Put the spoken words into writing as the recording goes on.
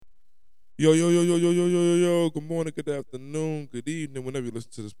Yo, yo, yo, yo, yo, yo, yo, yo, yo. Good morning, good afternoon, good evening, whenever you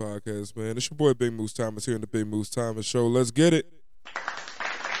listen to this podcast, man. It's your boy Big Moose Thomas here in the Big Moose Thomas Show. Let's get it.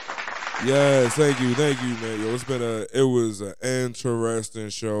 Yes, thank you, man. Yo, it was an interesting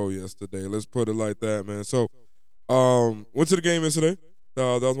show yesterday. Let's put it like that, man. So, went to the game yesterday.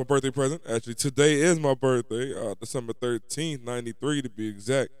 That was my birthday present. Actually, today is my birthday, December 13th, 93 to be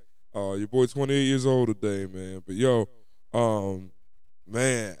exact. Your boy 28 years old today, man. But yo, um,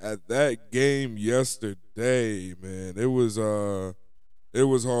 man, at that game yesterday, man, it was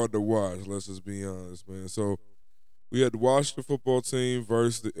hard to watch. Let's just be honest, man. So we had to watch the football team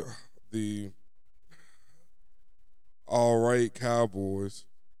versus the all right Cowboys,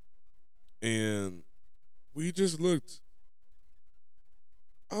 and we just looked.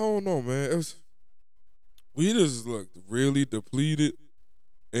 I don't know, man. We just looked really depleted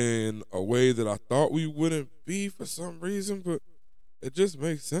in a way that I thought we wouldn't be for some reason, but it just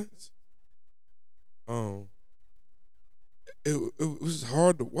makes sense. Um, it was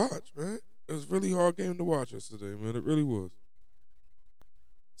hard to watch, man. It was a really hard game to watch yesterday, man. It really was.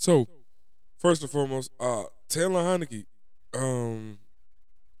 So first and foremost, Taylor Heineke, um,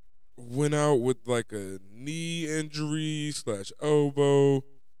 went out with like a knee injury slash elbow.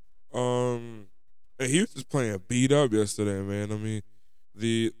 And he was just playing beat up yesterday, man. I mean,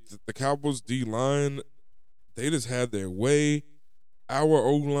 the Cowboys D line, they just had their way. Our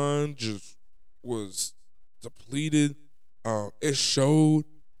O line just was depleted. It showed.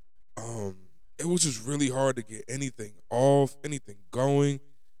 Um, it was just really hard to get anything off, anything going.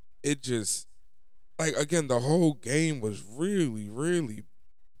 It just like again, the whole game was really, really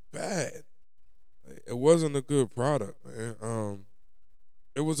bad. Like, it wasn't a good product, man.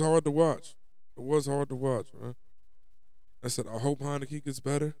 It was hard to watch. It was hard to watch, man. I said, I hope Heineke gets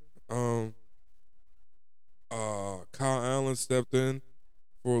better. Um, Kyle Allen stepped in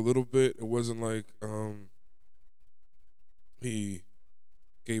for a little bit. It wasn't like he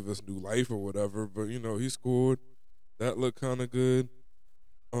gave us new life or whatever, but he scored. That looked kind of good.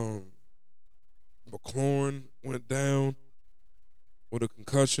 Um, McLaurin went down with a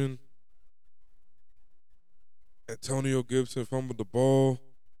concussion. Antonio Gibson fumbled the ball.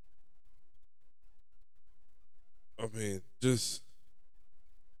 I mean, just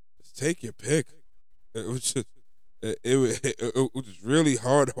take your pick. It was just it was just really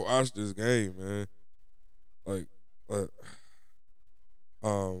hard to watch this game, man. Like, uh,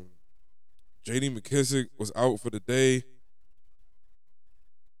 um, J.D. McKissick was out for the day.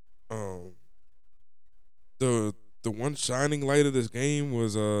 Um, the one shining light of this game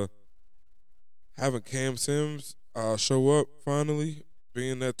was having Cam Sims show up finally,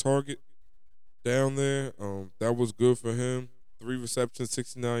 being that target down there. That was good for him. 3 receptions,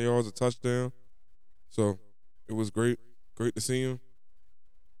 69 yards, a touchdown. So it was great to see him.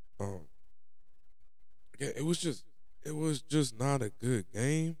 Um, yeah, it was just not a good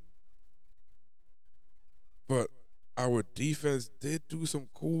game, but our defense did do some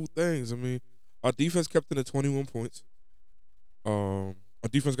cool things. I mean, our defense kept it at 21 points. Our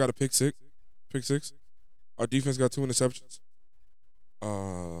defense got a pick six. Our defense got 2 interceptions.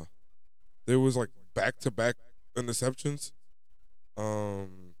 Uh, there was like back to back interceptions.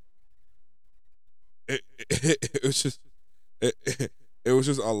 Um, it was just it was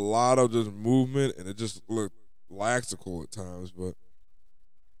just a lot of just movement, and it just looked laxical at times. But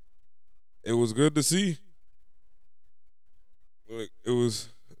it was good to see. Like it was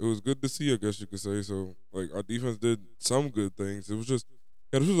good to see, I guess you could say. So like our defense did some good things. It was just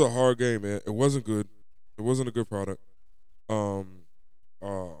yeah, this was a hard game, man. It wasn't good. It wasn't a good product. Um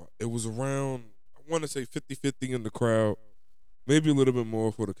it was around I want to say 50-50 in the crowd, maybe a little bit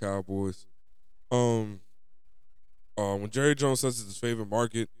more for the Cowboys. Um when Jerry Jones says it's his favorite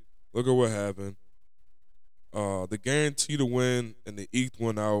market, look at what happened. The guarantee to win and the eked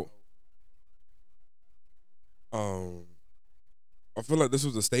one out. Um I feel like this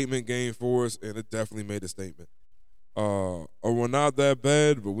was a statement game for us, and it definitely made a statement. We're not that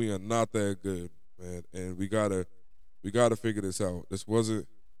bad, but we are not that good, man. And we gotta figure this out. This wasn't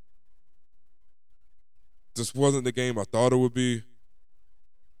the game I thought it would be.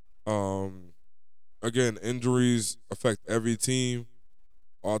 Um, Again, injuries affect every team.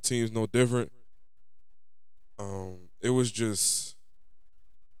 All teams no different. It was just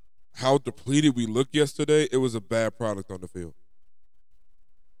how depleted we looked yesterday. It was a bad product on the field.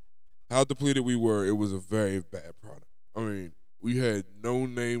 How depleted we were, it was a very bad product. I mean, we had no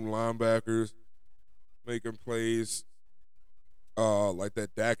name linebackers making plays. Like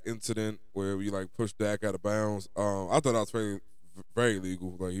that Dak incident where we like pushed Dak out of bounds. I thought that was very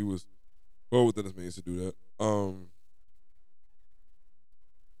legal. Like he was well within his means to do that.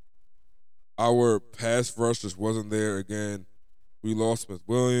 our pass rush just wasn't there again. We lost Smith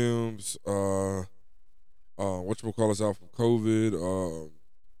Williams. Whatchamacallit's out from COVID.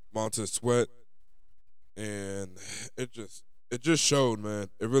 Montez Sweat, and it just showed, man.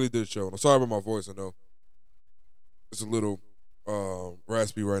 It really did show. And I'm sorry about my voice. I know it's a little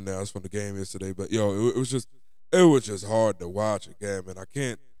raspy right now. It's from the game yesterday, but yo, it was just hard to watch again, man.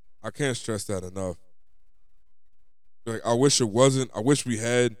 I can't stress that enough. Like I wish it wasn't. I wish we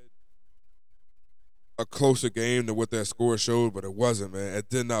had a closer game than what that score showed, but it wasn't, man. It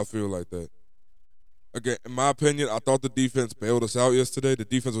did not feel like that. Again, in my opinion, I thought the defense bailed us out yesterday. The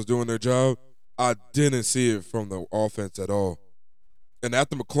defense was doing their job. I didn't see it from the offense at all. And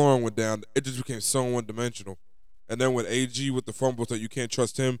after McLaurin went down, it just became so one-dimensional. And then with AG with the fumbles that you can't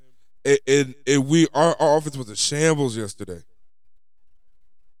trust him, our offense was a shambles yesterday.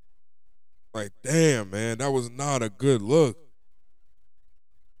 Like, damn, man, that was not a good look.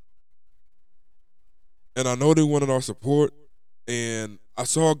 And I know they wanted our support, and I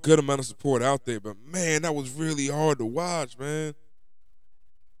saw a good amount of support out there, but man, that was really hard to watch, man.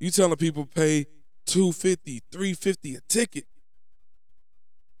 You telling people pay $250, $350 a ticket.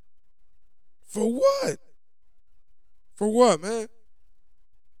 For what? For what, man?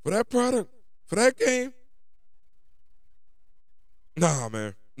 For that product? For that game? Nah,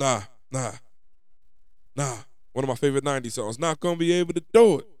 man. Nah. One of my favorite 90s songs. Not gonna be able to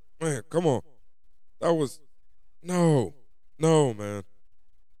do it. Man, come on. That was no, man.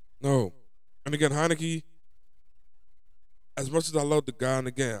 No. And again, Heineke, as much as I love the guy, and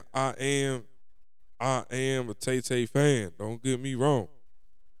again, I am a Tay Tay fan. Don't get me wrong.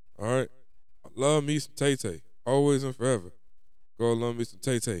 All right. I love me some Tay Tay. Always and forever. Go love me some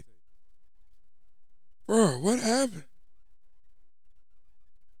Tay Tay. Bro, what happened?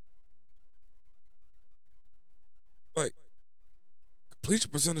 Like, completion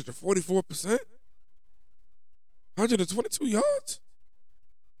percentage of 44%? 122 yards?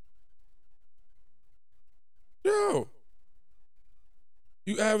 Yo,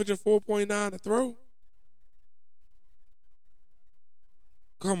 you averaging 4.9 to throw?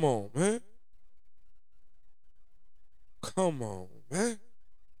 Come on, man. Come on, man.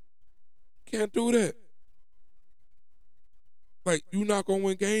 Can't do that. Like, you not gonna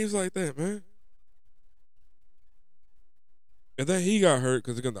win games like that, man. And then he got hurt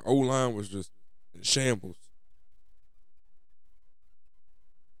because again the O line was just in shambles.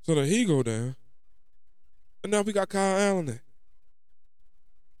 So then he go down, and now we got Kyle Allen there,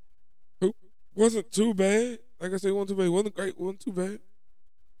 who wasn't too bad. Like I said, wasn't too bad. Wasn't great. Wasn't too bad.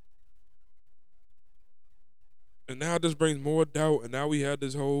 And now this brings more doubt. And now we had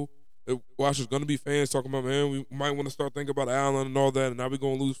this whole watch. There's gonna be fans talking about, man, we might want to start thinking about Allen and all that. And now we're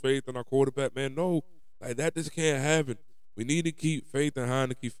gonna lose faith in our quarterback, man. No, like that just can't happen. We need to keep faith in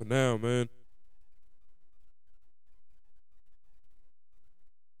Heineke for now, man.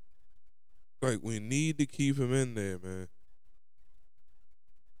 Like we need to keep him in there, man.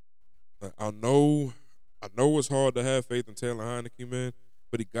 Like, I know it's hard to have faith in Taylor Heineke, man,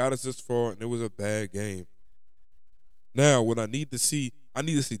 but he got us this far, and it was a bad game. Now, what I need to see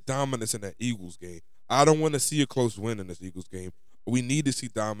dominance in that Eagles game. I don't want to see a close win in this Eagles game. We need to see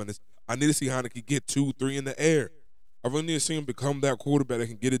dominance. I need to see Heineke get 2, 3 in the air. I really need to see him become that quarterback that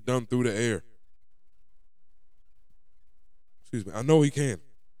can get it done through the air. Excuse me. I know he can.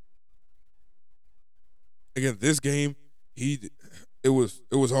 Again, this game, it was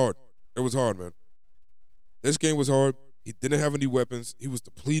hard. It was hard, man. This game was hard. He didn't have any weapons. He was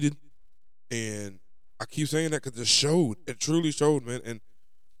depleted, and I keep saying that because it showed. It truly showed, man. And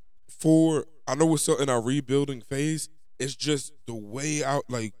I know we're still in our rebuilding phase. It's just the way out,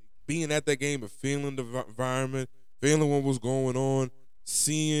 like being at that game and feeling the environment, feeling what was going on,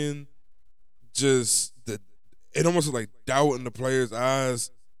 seeing just it almost was like doubt in the players'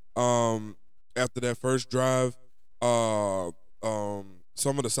 eyes. After that first drive,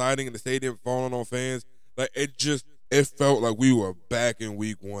 some of the siding in the stadium falling on fans, like it felt like we were back in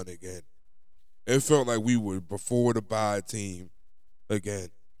week one again. It felt like we were before the bye team again.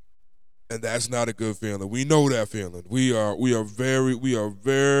 And that's not a good feeling. We know that feeling. We are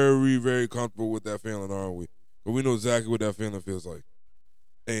very, very comfortable with that feeling, aren't we? But we know exactly what that feeling feels like.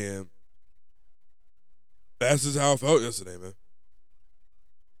 And that's just how I felt yesterday, man.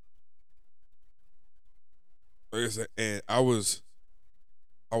 Like I said, and I was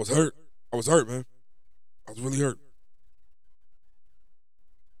hurt. I was hurt, man. I was really hurt.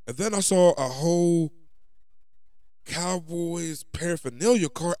 And then I saw a whole Cowboys paraphernalia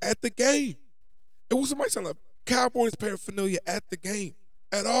car at the game. It was somebody selling Cowboys paraphernalia at the game,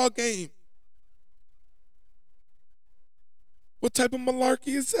 at our game. What type of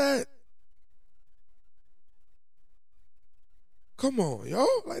malarkey is that? Come on, yo.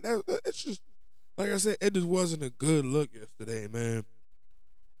 Like it's just like I said, it just wasn't a good look yesterday, man.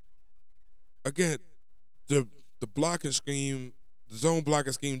 Again, the the blocking scheme, the zone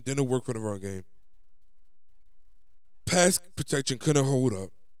blocking scheme didn't work for the run game. Pass protection couldn't hold up.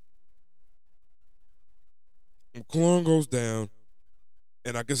 McLaurin goes down,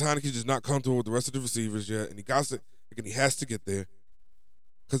 and I guess Heineke's just not comfortable with the rest of the receivers yet, and he got to, again, he has to get there.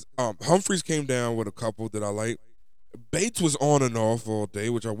 Because Humphreys came down with a couple that I like. Bates was on and off all day,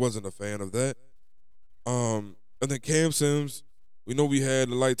 which I wasn't a fan of that. And then Cam Sims, we know we had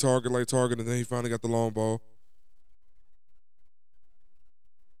the light target, and then he finally got the long ball.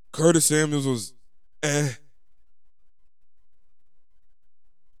 Curtis Samuels was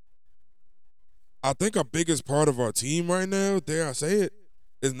I think our biggest part of our team right now, dare I say it,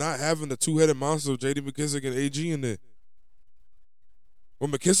 is not having the two-headed monster of J.D. McKissick and AG in there.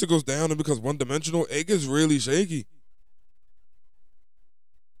 When McKissick goes down and becomes one-dimensional, it gets really shaky.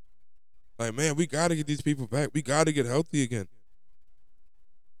 Like, man, we got to get these people back. We got to get healthy again.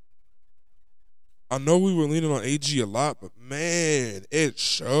 I know we were leaning on AG a lot, but, man, it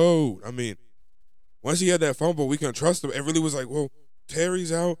showed. I mean, once he had that fumble, we couldn't trust him. It really was like, well,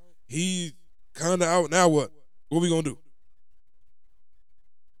 Terry's out. He's kind of out. Now what? What we going to do?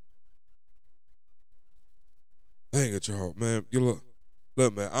 Dang it, y'all, man. You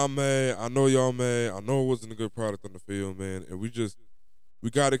look, man, I'm mad. I know y'all mad. I know it wasn't a good product on the field, man. And we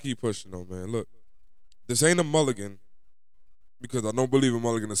got to keep pushing, though, man. Look, this ain't a mulligan because I don't believe in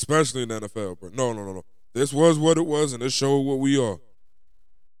mulligan, especially in the NFL. But no. This was what it was, and it showed what we are.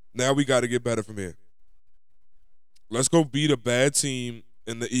 Now we got to get better from here. Let's go beat a bad team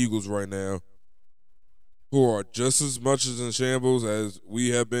in the Eagles right now, who are just as much as in shambles as we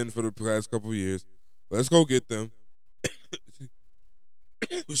have been for the past couple of years. Let's go get them.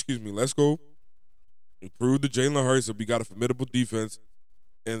 Excuse me. Let's go improve the Jalen Hurts that we got a formidable defense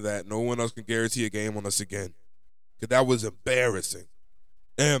and that no one else can guarantee a game on us again. Because that was embarrassing.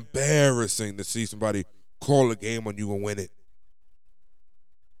 Embarrassing to see somebody call a game on you and win it.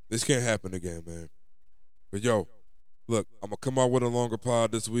 This can't happen again, man. But, yo, look, I'm going to come out with a longer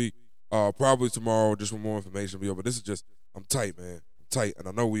pod this week. Probably tomorrow just with more information. But this is just, I'm tight, man. I'm tight, and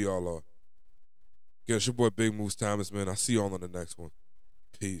I know we all are. Yeah, it's your boy Big Moose Thomas, man. I'll see you all on the next one.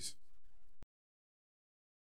 Peace.